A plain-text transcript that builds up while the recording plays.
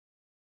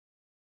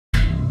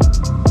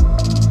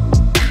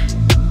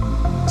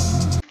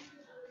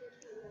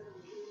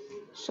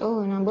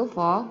So number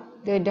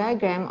 4, the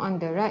diagram on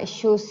the right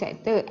shows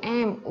sector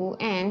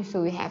MON.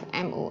 So we have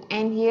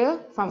MON here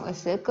from a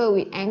circle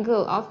with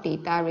angle of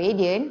theta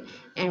radian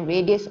and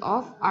radius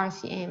of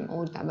RCM.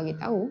 Oh, tak bagi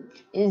tahu.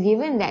 It is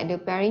given that the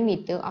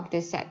perimeter of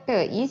the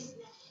sector is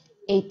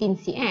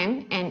 18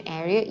 cm and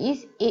area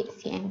is 8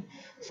 cm.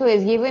 So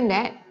it's given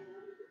that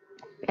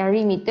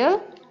perimeter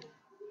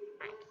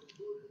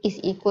is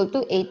equal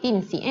to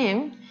 18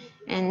 cm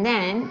and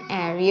then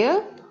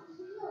area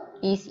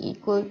is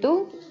equal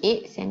to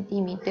 8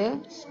 centimeter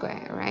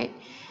square, right?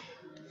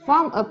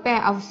 Form a pair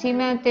of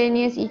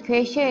simultaneous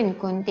equation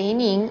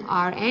containing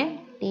r and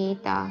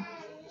theta.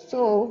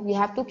 So we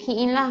have to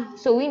key in lah.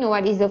 So we know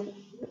what is the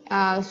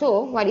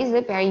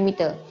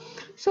perimeter.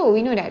 So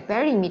we know that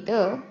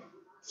perimeter.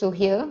 So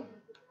here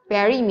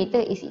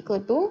perimeter is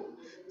equal to.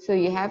 So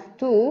you have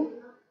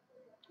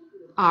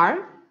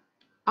 2r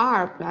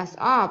plus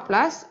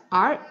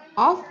r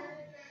of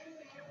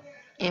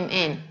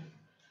mn.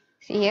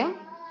 See here.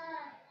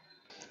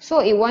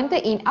 So it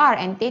wanted in r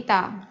and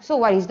theta. So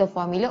what is the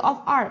formula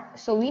of r?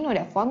 So we know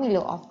that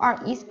formula of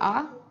r is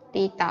r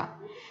theta.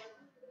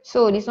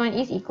 So this one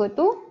is equal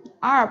to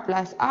r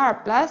plus r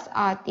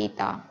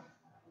theta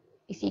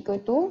is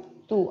equal to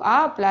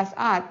 2r plus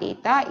r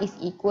theta is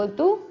equal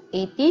to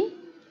 18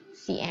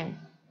 cm.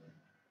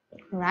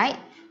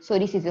 Right? So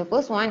this is the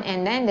first one,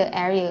 and then the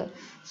area.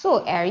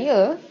 So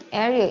area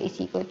is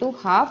equal to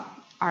half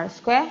r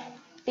square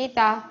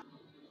theta.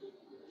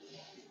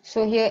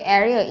 So here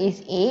area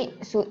is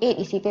 8. So 8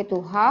 is equal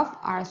to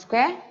half r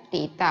square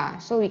theta.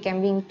 So we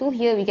can bring 2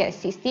 here. We get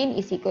 16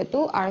 is equal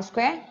to r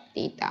square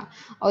theta.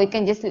 Or we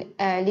can just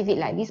leave it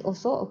like this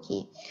also.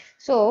 Okay.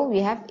 So we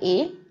have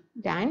A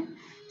done.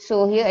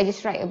 So here I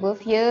just write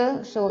above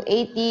here. So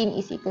 18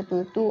 is equal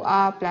to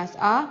 2r plus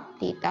r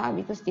theta.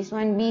 Because this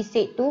one we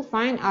said to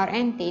find r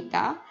and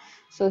theta.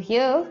 So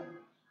here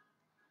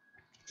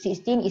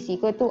 16 is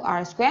equal to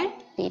r square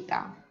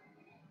theta.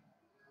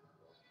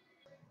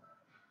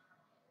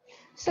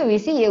 So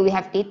we see here we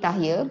have theta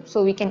here.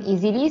 So we can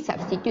easily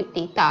substitute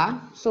theta.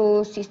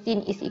 So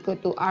 16 is equal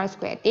to r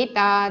square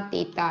theta.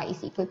 Theta is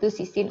equal to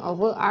 16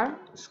 over r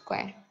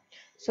square.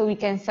 So we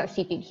can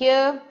substitute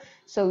here.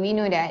 So we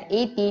know that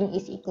 18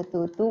 is equal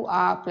to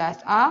 2r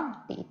plus r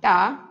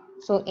theta.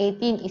 So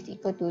 18 is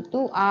equal to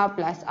 2r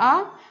plus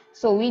r.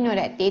 So we know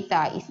that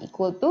theta is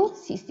equal to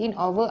 16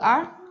 over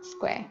r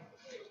square.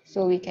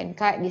 So we can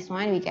cut this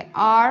one. We get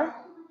r.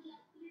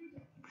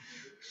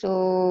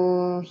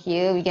 So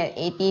here we get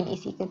 18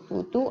 is equal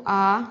to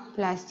 2r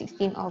plus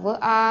 16 over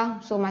r.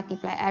 So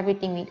multiply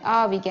everything with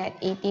r. We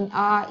get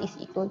 18r is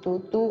equal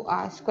to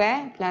 2r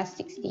square plus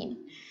 16.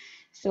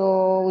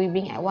 So we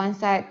bring at one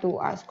side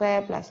 2r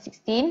square plus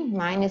 16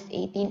 minus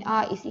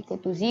 18r is equal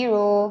to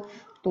 0.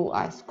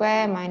 2r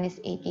square minus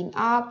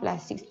 18r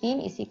plus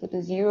 16 is equal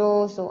to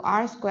 0. So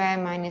r square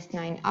minus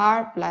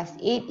 9r plus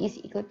 8 is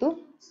equal to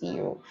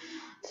 0.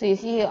 So you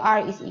see here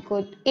r is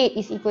equal to 8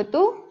 is equal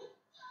to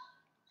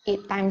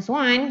 8 times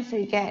 1, so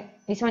you get,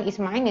 this one is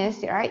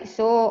minus, right?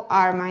 So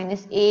r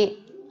minus 8,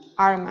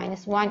 r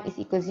minus 1 is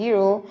equal to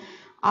 0,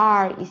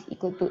 r is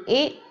equal to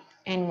 8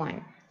 and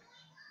 1.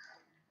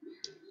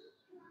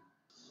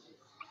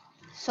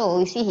 So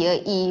you see here,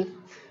 if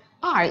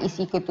r is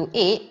equal to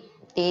 8,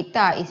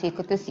 theta is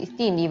equal to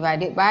 16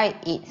 divided by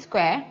 8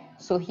 square.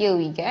 So here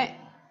we get,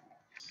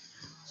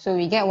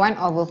 1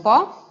 over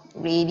 4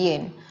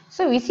 radian.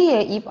 So we see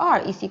here, if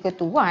r is equal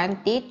to 1,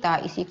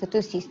 theta is equal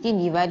to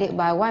 16 divided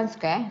by 1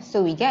 square.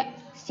 So we get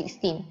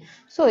 16.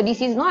 So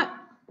this is not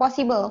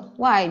possible.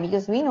 Why?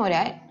 Because we know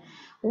that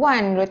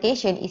 1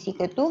 rotation is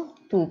equal to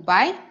 2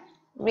 pi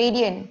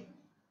radian,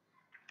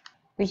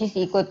 which is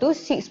equal to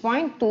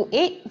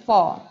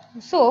 6.284.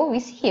 So we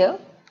see here,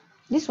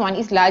 this one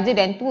is larger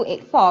than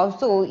 284.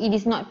 So it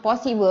is not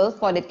possible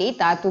for the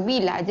theta to be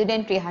larger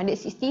than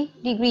 360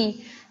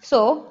 degrees.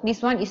 So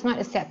this one is not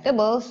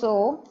acceptable.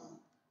 So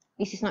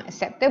this is not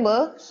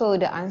acceptable. So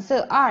the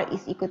answer r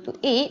is equal to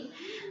 8.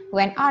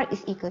 When r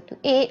is equal to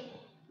 8,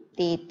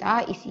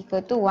 theta is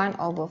equal to 1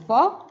 over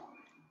 4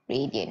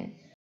 radian.